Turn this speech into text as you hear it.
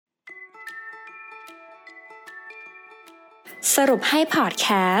สรุปให้พอดแค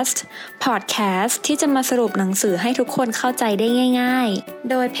สต์ที่จะมาสรุปหนังสือให้ทุกคนเข้าใจได้ง่ายๆ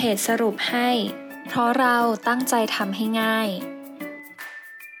โดยเพจสรุปให้เพราะเราตั้งใจทำให้ง่าย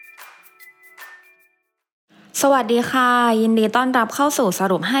สวัสดีค่ะยินดีต้อนรับเข้าสู่ส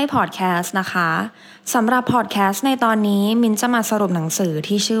รุปให้พอดแคสต์นะคะสำหรับพอดแคสต์ในตอนนี้มินจะมาสรุปหนังสือ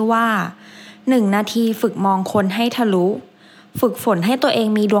ที่ชื่อว่า1 นาทีฝึกมองคนให้ทะลุฝึกฝนให้ตัวเอง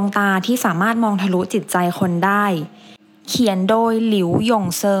มีดวงตาที่สามารถมองทะลุจิตใจคนได้เขียนโดยหลิวหยง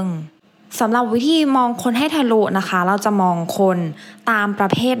เซิงสำหรับวิธีมองคนให้ทะลุนะคะเราจะมองคนตามประ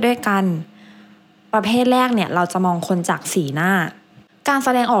เภทด้วยกันประเภทแรกเนี่ยเราจะมองคนจากสีหน้าการแส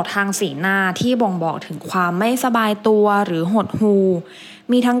ดงออกทางสีหน้าที่บ่งบอกถึงความไม่สบายตัวหรือหดหู่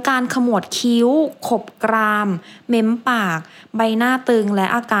มีทั้งการขมวดคิ้วขบกรามเม้มปากใบหน้าตึงและ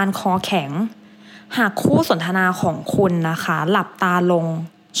อาการคอแข็งหากคู่สนทนาของคุณนะคะหลับตาลง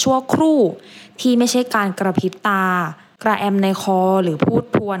ชั่วครู่ที่ไม่ใช่การกระพริบตากระแอมในคอหรือพูด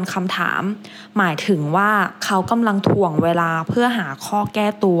ทวนคำถามหมายถึงว่าเขากำลังถ่วงเวลาเพื่อหาข้อแก้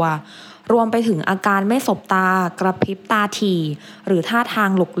ตัวรวมไปถึงอาการไม่สบตากระพริบตาถี่หรือท่าทาง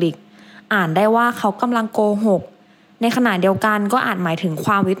หลุกหลิกอ่านได้ว่าเขากำลังโกหกในขณะเดียวกันก็อาจหมายถึงค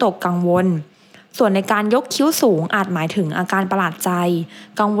วามวิตกกังวลส่วนในการยกคิ้วสูงอาจหมายถึงอาการประหลาดใจ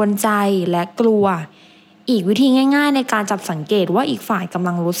กังวลใจและกลัวอีกวิธีง่ายๆในการจับสังเกตว่าอีกฝ่ายกำ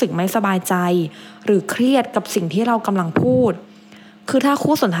ลังรู้สึกไม่สบายใจหรือเครียดกับสิ่งที่เรากำลังพูดคือถ้า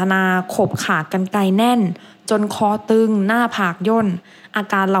คู่สนทนาขบขากรรไกรแน่นจนคอตึงหน้าผากย่นอา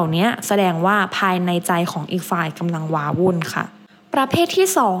การเหล่านี้แสดงว่าภายในใจของอีกฝ่ายกำลังว้าวุ่นค่ะประเภทที่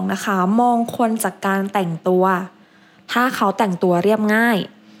2นะคะมองคนจากการแต่งตัวถ้าเขาแต่งตัวเรียบง่าย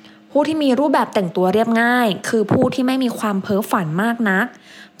ผู้ที่มีรูปแบบแต่งตัวเรียบง่ายคือผู้ที่ไม่มีความเพ้อฝันมากนัก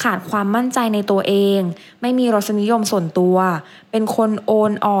ขาดความมั่นใจในตัวเองไม่มีรสนิยมส่วนตัวเป็นคนโอ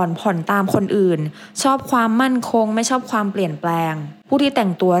นอ่อนผ่อนตามคนอื่นชอบความมั่นคงไม่ชอบความเปลี่ยนแปลงผู้ที่แต่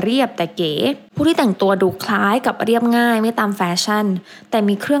งตัวเรียบแต่เก๋ผู้ที่แต่งตัวดูคล้ายกับเรียบง่ายไม่ตามแฟชั่นแต่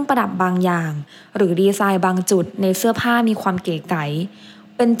มีเครื่องประดับบางอย่างหรือดีไซน์บางจุดในเสื้อผ้ามีความเก๋ไก๋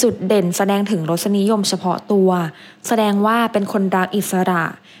เป็นจุดเด่นแสดงถึงรสนิยมเฉพาะตัวแสดงว่าเป็นคนรักอิสระ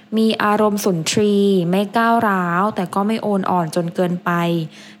มีอารมณ์สุนทรีย์ไม่ก้าวร้าวแต่ก็ไม่โอนอ่อนจนเกินไป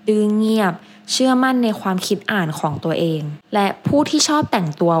ดื้อเงียบเชื่อมั่นในความคิดอ่านของตัวเองและผู้ที่ชอบแต่ง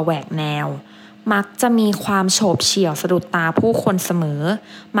ตัวแหวกแนวมักจะมีความโฉบเฉี่ยวสะดุดตาผู้คนเสมอ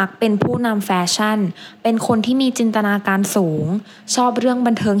มักเป็นผู้นำแฟชั่นเป็นคนที่มีจินตนาการสูงชอบเรื่อง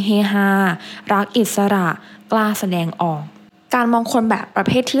บันเทิงเฮฮารักอิสระกล้าแสดงออกการมองคนแบบประเ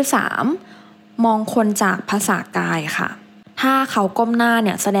ภทที่3มองคนจากภาษากายค่ะถ้าเขาก้มหน้าเ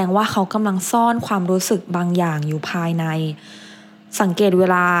นี่ยแสดงว่าเขากำลังซ่อนความรู้สึกบางอย่างอยู่ภายในสังเกตเว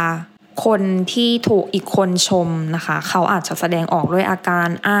ลาคนที่ถูกอีกคนชมนะคะเขาอาจจะแสดงออกด้วยอาการ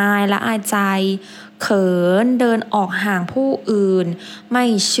อายและอายใจเขินเดินออกห่างผู้อื่นไม่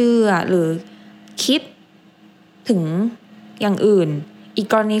เชื่อหรือคิดถึงอย่างอื่นอีก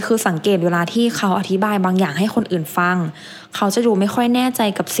กรณีคือสังเกตเวลาที่เขาอธิบายบางอย่างให้คนอื่นฟังเขาจะดูไม่ค่อยแน่ใจ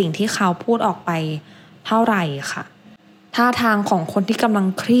กับสิ่งที่เขาพูดออกไปเท่าไหร่ค่ะท่าทางของคนที่กำลัง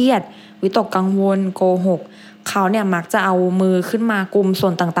เครียดวิตกกังวลโกหกเขาเนี่ยมักจะเอามือขึ้นมากุมส่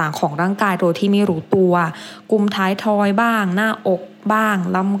วนต่างๆของร่างกายโดยที่ไม่รู้ตัวกุมท้ายทอยบ้างหน้าอกบ้าง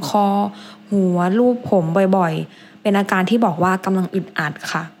ลำคอหัวลูบผมบ่อยๆเป็นอาการที่บอกว่ากำลังอึดอัด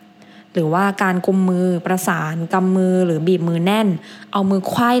ค่ะหรือว่าการกุมมือประสานกำมือหรือบีบมือแน่นเอามือ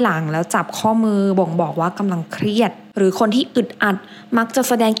ไขว้หลังแล้วจับข้อมือบ่งบอกว่ากำลังเครียดหรือคนที่อึดอัดมักจะ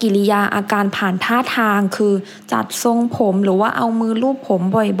แสดงกิริยาอาการผ่านท่าทางคือจัดทรงผมหรือว่าเอามือลูบผม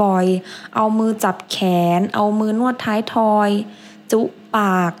บ่อยๆเอามือจับแขนเอามือนวดท้ายทอยจุป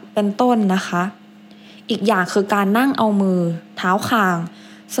ากเป็นต้นนะคะอีกอย่างคือการนั่งเอามือเท้าคาง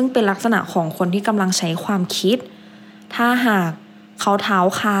ซึ่งเป็นลักษณะของคนที่กำลังใช้ความคิดถ้าหากเขาเท้า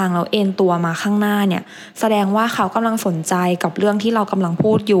คางแล้วเอ็นตัวมาข้างหน้าเนี่ยแสดงว่าเขากำลังสนใจกับเรื่องที่เรากำลัง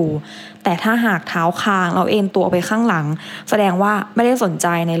พูดอยู่แต่ถ้าหากเท้าคางเราเอ็นตัวไปข้างหลังแสดงว่าไม่ได้สนใจ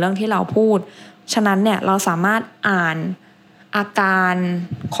ในเรื่องที่เราพูดฉะนั้นเนี่ยเราสามารถอ่านอาการ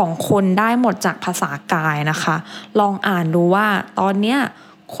ของคนได้หมดจากภาษากายนะคะลองอ่านดูว่าตอนเนี้ย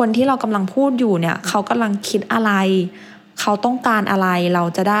คนที่เรากำลังพูดอยู่เนี่ยเขากำลังคิดอะไรเขาต้องการอะไรเรา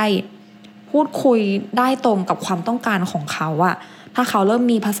จะได้พูดคุยได้ตรงกับความต้องการของเขาอะถ้าเขาเริ่ม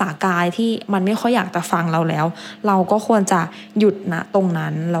มีภาษากายที่มันไม่ค่อยอยากจะฟังเราแล้วเราก็ควรจะหยุดณตรง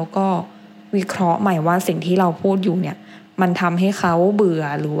นั้นแล้วก็วิเคราะห์ใหม่ว่าสิ่งที่เราพูดอยู่เนี่ยมันทำให้เขาเบื่อ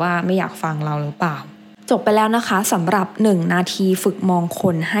หรือว่าไม่อยากฟังเราหรือเปล่าจบไปแล้วนะคะสำหรับ1 นาทีฝึกมองค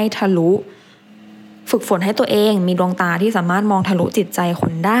นให้ทะลุฝึกฝนให้ตัวเองมีดวงตาที่สามารถมองทะลุจิตใจค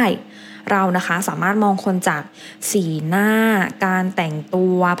นได้เรานะคะสามารถมองคนจากสีหน้าการแต่งตั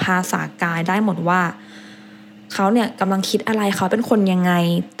วภาษากายได้หมดว่า เขาเนี่ยกำลังคิดอะไรเขาเป็นคนยังไง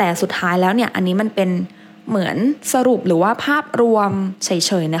แต่สุดท้ายแล้วเนี่ยอันนี้มันเป็นเหมือนสรุปหรือว่าภาพรวมเฉ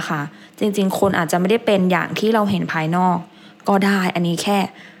ยๆนะคะจริงๆคนอาจจะไม่ได้เป็นอย่างที่เราเห็นภายนอกก็ได้อันนี้แค่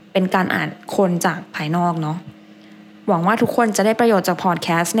เป็นการอ่านคนจากภายนอกเนาะหวังว่าทุกคนจะได้ประโยชน์จากพอดแค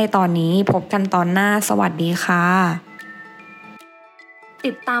สต์ในตอนนี้พบกันตอนหน้าสวัสดีค่ะ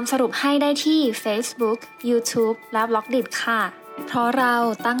ติดตามสรุปให้ได้ที่ Facebook, YouTube และ Blogdit ค่ะเพราะเรา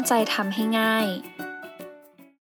ตั้งใจทำให้ง่าย